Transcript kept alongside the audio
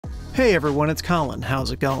Hey everyone, it's Colin. How's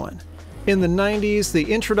it going? In the 90s,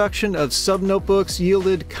 the introduction of subnotebooks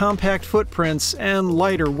yielded compact footprints and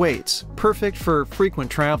lighter weights, perfect for frequent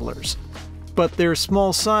travelers. But their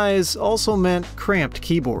small size also meant cramped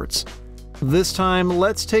keyboards. This time,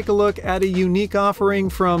 let's take a look at a unique offering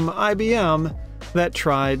from IBM that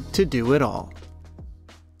tried to do it all.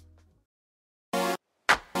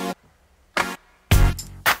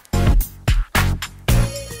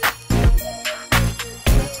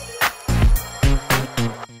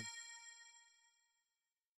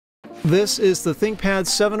 This is the ThinkPad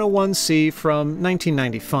 701C from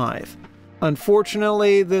 1995.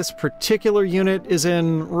 Unfortunately, this particular unit is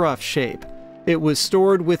in rough shape. It was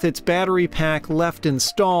stored with its battery pack left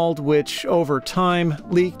installed, which over time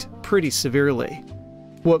leaked pretty severely.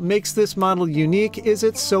 What makes this model unique is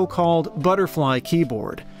its so-called butterfly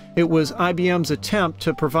keyboard. It was IBM's attempt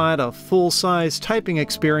to provide a full-size typing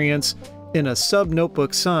experience in a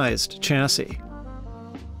sub-notebook-sized chassis.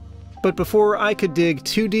 But before I could dig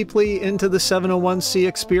too deeply into the 701C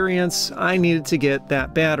experience, I needed to get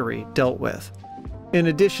that battery dealt with. In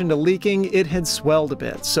addition to leaking, it had swelled a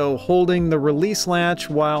bit, so holding the release latch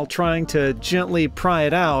while trying to gently pry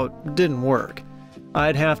it out didn't work.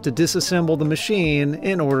 I'd have to disassemble the machine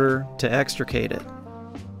in order to extricate it.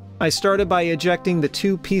 I started by ejecting the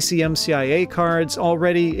two PCMCIA cards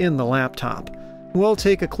already in the laptop. We'll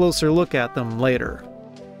take a closer look at them later.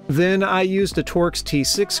 Then I used a Torx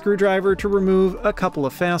T6 screwdriver to remove a couple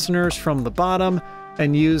of fasteners from the bottom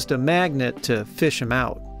and used a magnet to fish them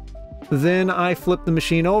out. Then I flipped the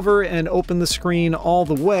machine over and opened the screen all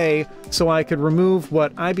the way so I could remove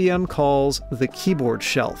what IBM calls the keyboard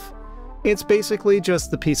shelf. It's basically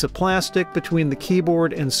just the piece of plastic between the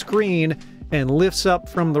keyboard and screen and lifts up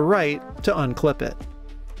from the right to unclip it.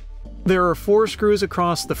 There are 4 screws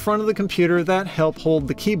across the front of the computer that help hold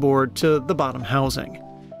the keyboard to the bottom housing.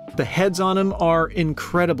 The heads on them are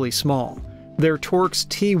incredibly small. They're Torx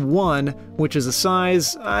T1, which is a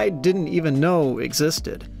size I didn't even know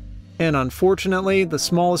existed. And unfortunately, the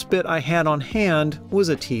smallest bit I had on hand was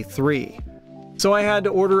a T3. So I had to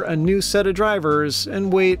order a new set of drivers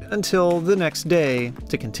and wait until the next day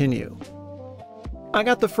to continue. I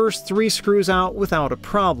got the first 3 screws out without a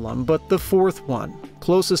problem, but the 4th one,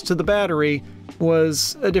 closest to the battery,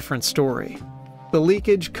 was a different story. The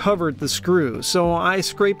leakage covered the screw, so I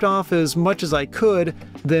scraped off as much as I could,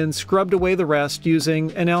 then scrubbed away the rest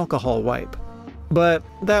using an alcohol wipe. But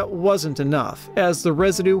that wasn't enough, as the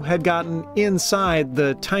residue had gotten inside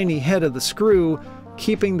the tiny head of the screw,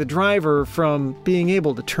 keeping the driver from being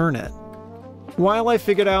able to turn it. While I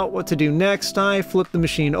figured out what to do next, I flipped the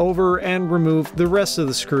machine over and removed the rest of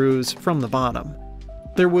the screws from the bottom.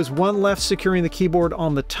 There was one left securing the keyboard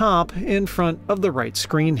on the top in front of the right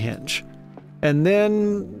screen hinge. And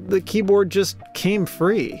then the keyboard just came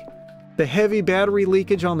free. The heavy battery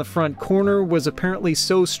leakage on the front corner was apparently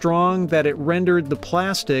so strong that it rendered the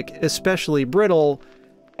plastic especially brittle,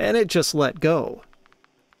 and it just let go.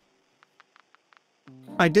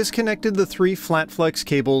 I disconnected the 3 flat flex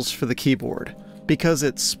cables for the keyboard. Because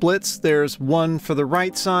it splits, there's one for the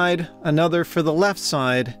right side, another for the left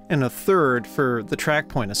side, and a third for the track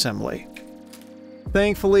point assembly.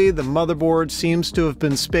 Thankfully, the motherboard seems to have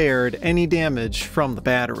been spared any damage from the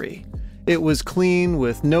battery. It was clean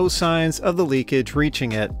with no signs of the leakage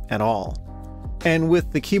reaching it at all. And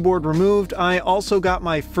with the keyboard removed, I also got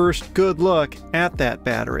my first good look at that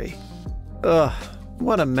battery. Ugh,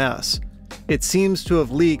 what a mess. It seems to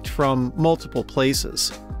have leaked from multiple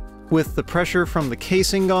places. With the pressure from the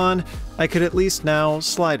casing gone, I could at least now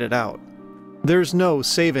slide it out. There's no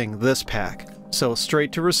saving this pack, so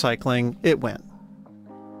straight to recycling it went.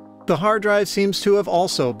 The hard drive seems to have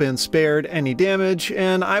also been spared any damage,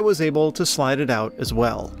 and I was able to slide it out as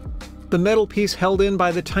well. The metal piece held in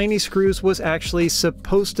by the tiny screws was actually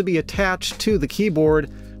supposed to be attached to the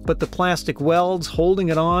keyboard, but the plastic welds holding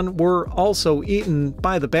it on were also eaten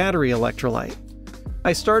by the battery electrolyte.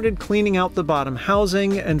 I started cleaning out the bottom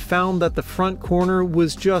housing and found that the front corner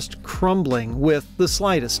was just crumbling with the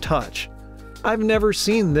slightest touch. I've never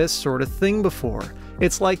seen this sort of thing before.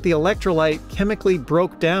 It's like the electrolyte chemically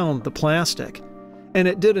broke down the plastic. And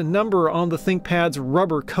it did a number on the ThinkPad's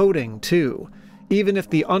rubber coating too. Even if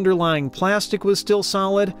the underlying plastic was still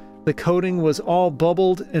solid, the coating was all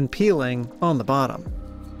bubbled and peeling on the bottom.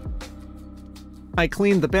 I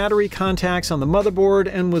cleaned the battery contacts on the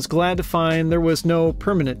motherboard and was glad to find there was no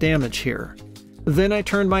permanent damage here. Then I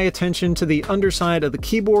turned my attention to the underside of the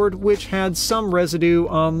keyboard, which had some residue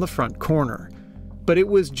on the front corner. But it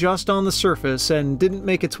was just on the surface and didn't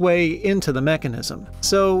make its way into the mechanism,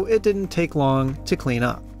 so it didn't take long to clean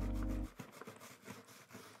up.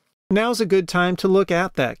 Now's a good time to look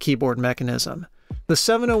at that keyboard mechanism. The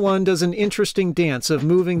 701 does an interesting dance of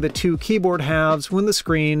moving the two keyboard halves when the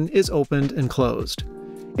screen is opened and closed.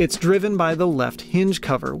 It's driven by the left hinge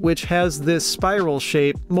cover, which has this spiral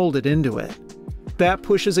shape molded into it. That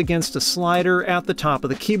pushes against a slider at the top of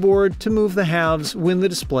the keyboard to move the halves when the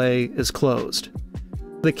display is closed.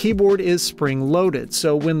 The keyboard is spring-loaded,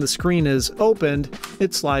 so when the screen is opened,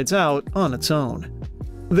 it slides out on its own.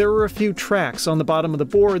 There are a few tracks on the bottom of the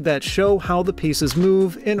board that show how the pieces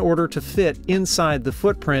move in order to fit inside the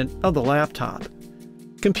footprint of the laptop.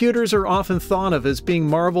 Computers are often thought of as being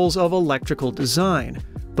marvels of electrical design,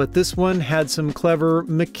 but this one had some clever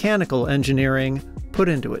mechanical engineering put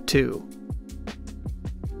into it too.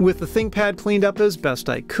 With the ThinkPad cleaned up as best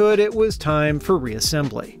I could, it was time for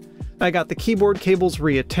reassembly. I got the keyboard cables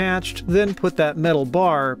reattached, then put that metal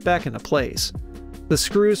bar back into place. The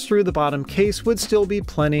screws through the bottom case would still be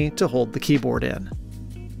plenty to hold the keyboard in.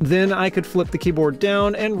 Then I could flip the keyboard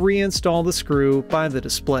down and reinstall the screw by the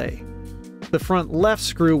display. The front left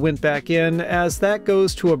screw went back in, as that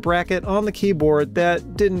goes to a bracket on the keyboard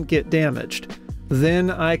that didn't get damaged. Then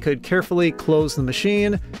I could carefully close the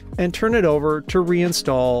machine and turn it over to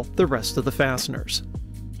reinstall the rest of the fasteners.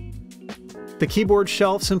 The keyboard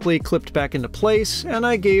shelf simply clipped back into place, and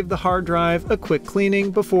I gave the hard drive a quick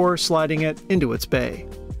cleaning before sliding it into its bay.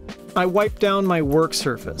 I wiped down my work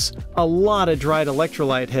surface. A lot of dried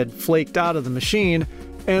electrolyte had flaked out of the machine,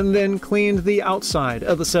 and then cleaned the outside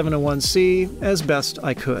of the 701C as best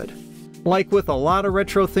I could. Like with a lot of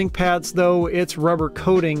retro ThinkPads though, its rubber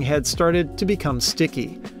coating had started to become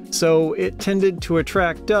sticky, so it tended to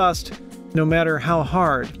attract dust no matter how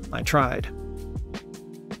hard I tried.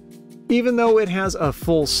 Even though it has a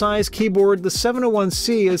full-size keyboard, the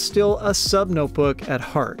 701C is still a subnotebook at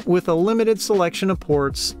heart, with a limited selection of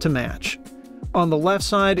ports to match. On the left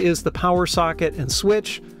side is the power socket and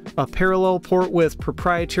switch, a parallel port with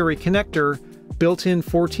proprietary connector, built-in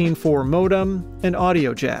 14.4 modem, and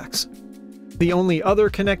audio jacks. The only other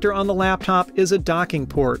connector on the laptop is a docking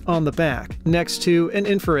port on the back, next to an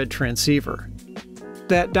infrared transceiver.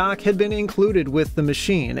 That dock had been included with the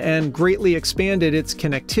machine and greatly expanded its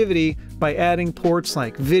connectivity by adding ports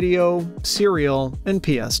like video, serial, and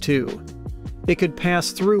PS2. It could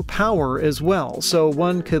pass through power as well, so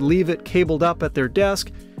one could leave it cabled up at their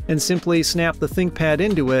desk and simply snap the ThinkPad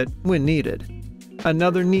into it when needed.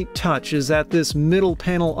 Another neat touch is that this middle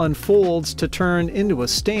panel unfolds to turn into a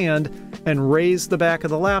stand and raise the back of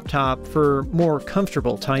the laptop for more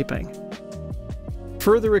comfortable typing.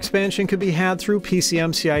 Further expansion could be had through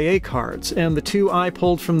PCMCIA cards, and the two I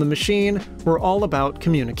pulled from the machine were all about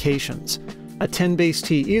communications: a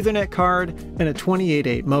 10BASE-T Ethernet card and a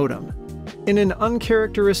 28.8 modem. In an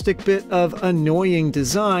uncharacteristic bit of annoying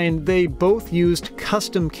design, they both used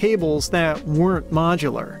custom cables that weren't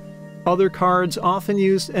modular. Other cards often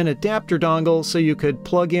used an adapter dongle so you could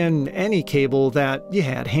plug in any cable that you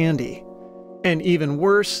had handy. And even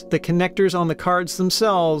worse, the connectors on the cards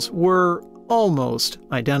themselves were almost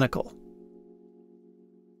identical.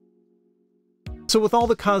 So with all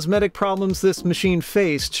the cosmetic problems this machine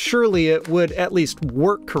faced, surely it would at least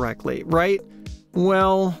work correctly, right?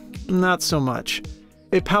 Well, not so much.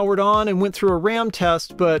 It powered on and went through a RAM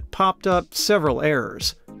test, but popped up several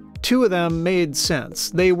errors. Two of them made sense.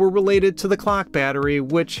 They were related to the clock battery,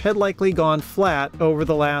 which had likely gone flat over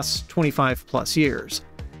the last 25 plus years.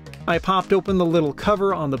 I popped open the little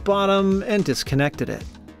cover on the bottom and disconnected it.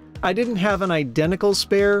 I didn't have an identical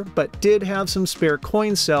spare, but did have some spare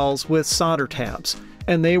coin cells with solder tabs,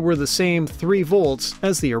 and they were the same 3 volts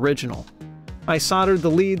as the original. I soldered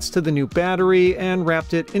the leads to the new battery and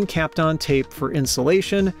wrapped it in Kapton tape for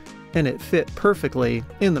insulation, and it fit perfectly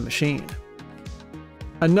in the machine.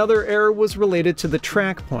 Another error was related to the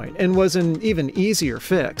track point and was an even easier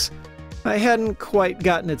fix. I hadn't quite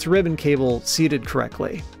gotten its ribbon cable seated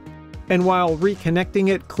correctly. And while reconnecting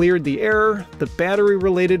it cleared the error, the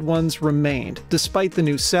battery-related ones remained, despite the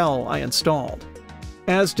new cell I installed.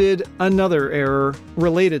 As did another error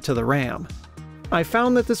related to the RAM. I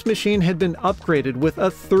found that this machine had been upgraded with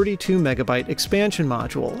a 32 megabyte expansion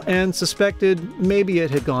module, and suspected maybe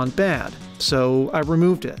it had gone bad, so I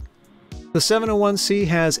removed it. The 701C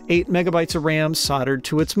has 8 megabytes of RAM soldered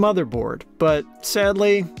to its motherboard, but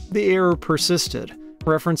sadly, the error persisted,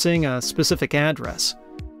 referencing a specific address.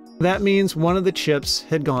 That means one of the chips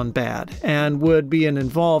had gone bad, and would be an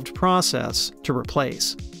involved process to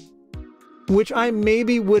replace. Which I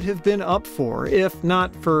maybe would have been up for if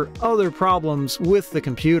not for other problems with the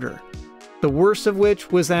computer. The worst of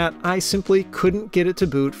which was that I simply couldn't get it to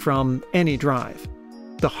boot from any drive.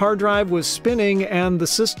 The hard drive was spinning and the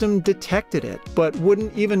system detected it, but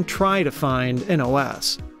wouldn't even try to find an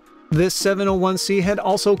OS. This 701C had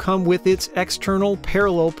also come with its external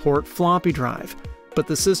parallel port floppy drive, but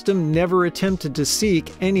the system never attempted to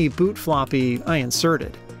seek any boot floppy I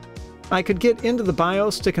inserted. I could get into the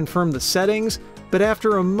BIOS to confirm the settings, but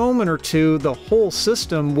after a moment or two, the whole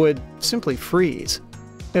system would simply freeze.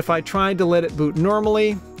 If I tried to let it boot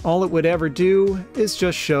normally, all it would ever do is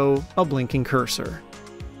just show a blinking cursor.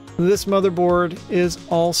 This motherboard is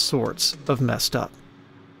all sorts of messed up.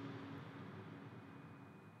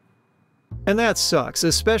 And that sucks,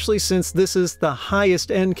 especially since this is the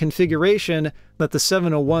highest end configuration that the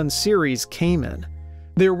 701 series came in.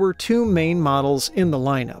 There were two main models in the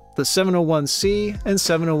lineup, the 701C and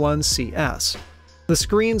 701CS. The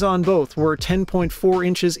screens on both were 10.4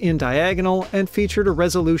 inches in diagonal and featured a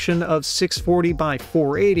resolution of 640 by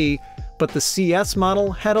 480, but the CS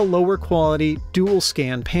model had a lower quality dual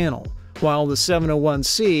scan panel, while the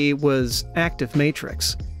 701C was active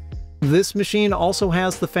matrix. This machine also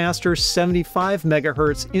has the faster 75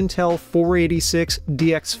 MHz Intel 486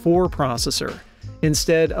 DX4 processor,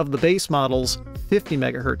 instead of the base model's 50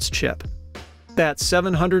 MHz chip. That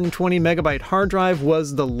 720 MB hard drive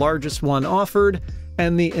was the largest one offered,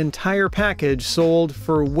 and the entire package sold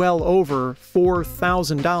for well over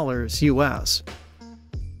 $4,000 US.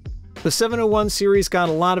 The 701 series got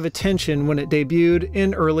a lot of attention when it debuted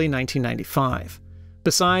in early 1995.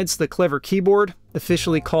 Besides the clever keyboard,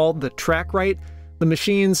 officially called the TrackWrite, the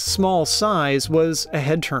machine's small size was a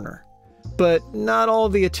head-turner. But not all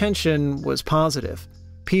of the attention was positive.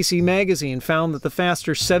 PC Magazine found that the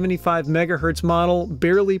faster 75 MHz model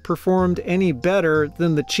barely performed any better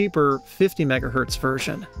than the cheaper 50 MHz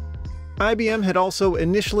version. IBM had also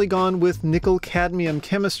initially gone with nickel-cadmium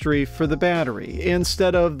chemistry for the battery,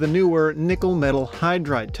 instead of the newer nickel-metal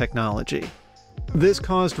hydride technology. This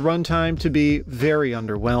caused runtime to be very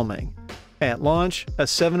underwhelming. At launch, a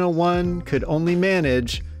 701 could only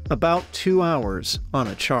manage about 2 hours on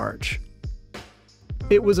a charge.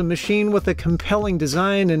 It was a machine with a compelling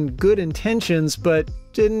design and good intentions, but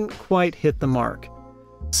didn't quite hit the mark.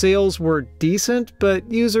 Sales were decent,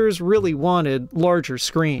 but users really wanted larger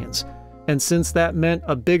screens, and since that meant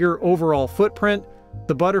a bigger overall footprint,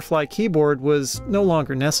 the butterfly keyboard was no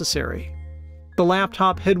longer necessary. The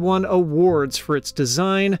laptop had won awards for its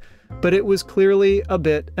design, but it was clearly a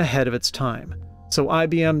bit ahead of its time, so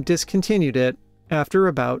IBM discontinued it after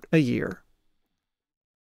about a year.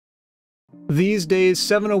 These days,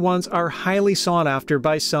 701s are highly sought after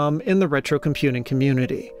by some in the retro computing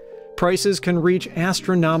community. Prices can reach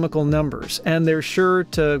astronomical numbers, and they're sure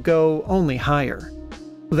to go only higher.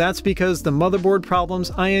 That's because the motherboard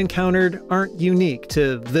problems I encountered aren't unique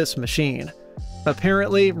to this machine.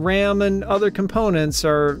 Apparently, RAM and other components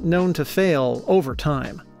are known to fail over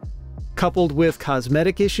time. Coupled with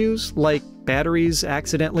cosmetic issues, like batteries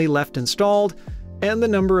accidentally left installed, and the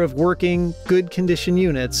number of working, good condition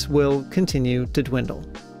units will continue to dwindle.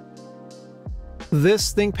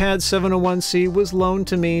 This ThinkPad 701C was loaned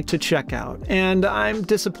to me to check out, and I'm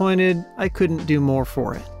disappointed I couldn't do more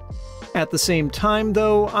for it. At the same time,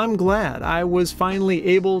 though, I'm glad I was finally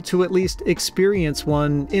able to at least experience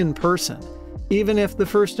one in person, even if the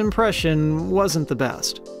first impression wasn't the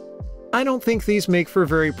best. I don't think these make for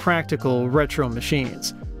very practical retro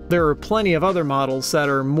machines. There are plenty of other models that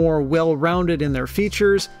are more well-rounded in their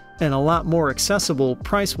features and a lot more accessible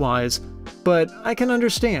price-wise, but I can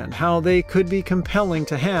understand how they could be compelling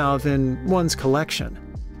to have in one's collection.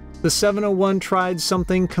 The 701 tried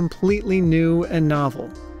something completely new and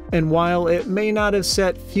novel, and while it may not have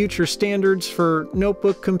set future standards for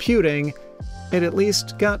notebook computing, it at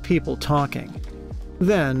least got people talking.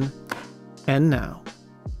 Then, and now.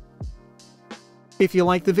 If you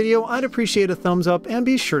liked the video, I'd appreciate a thumbs up and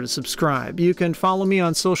be sure to subscribe. You can follow me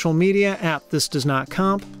on social media at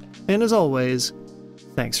thisdoesnotcomp, and as always,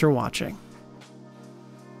 thanks for watching.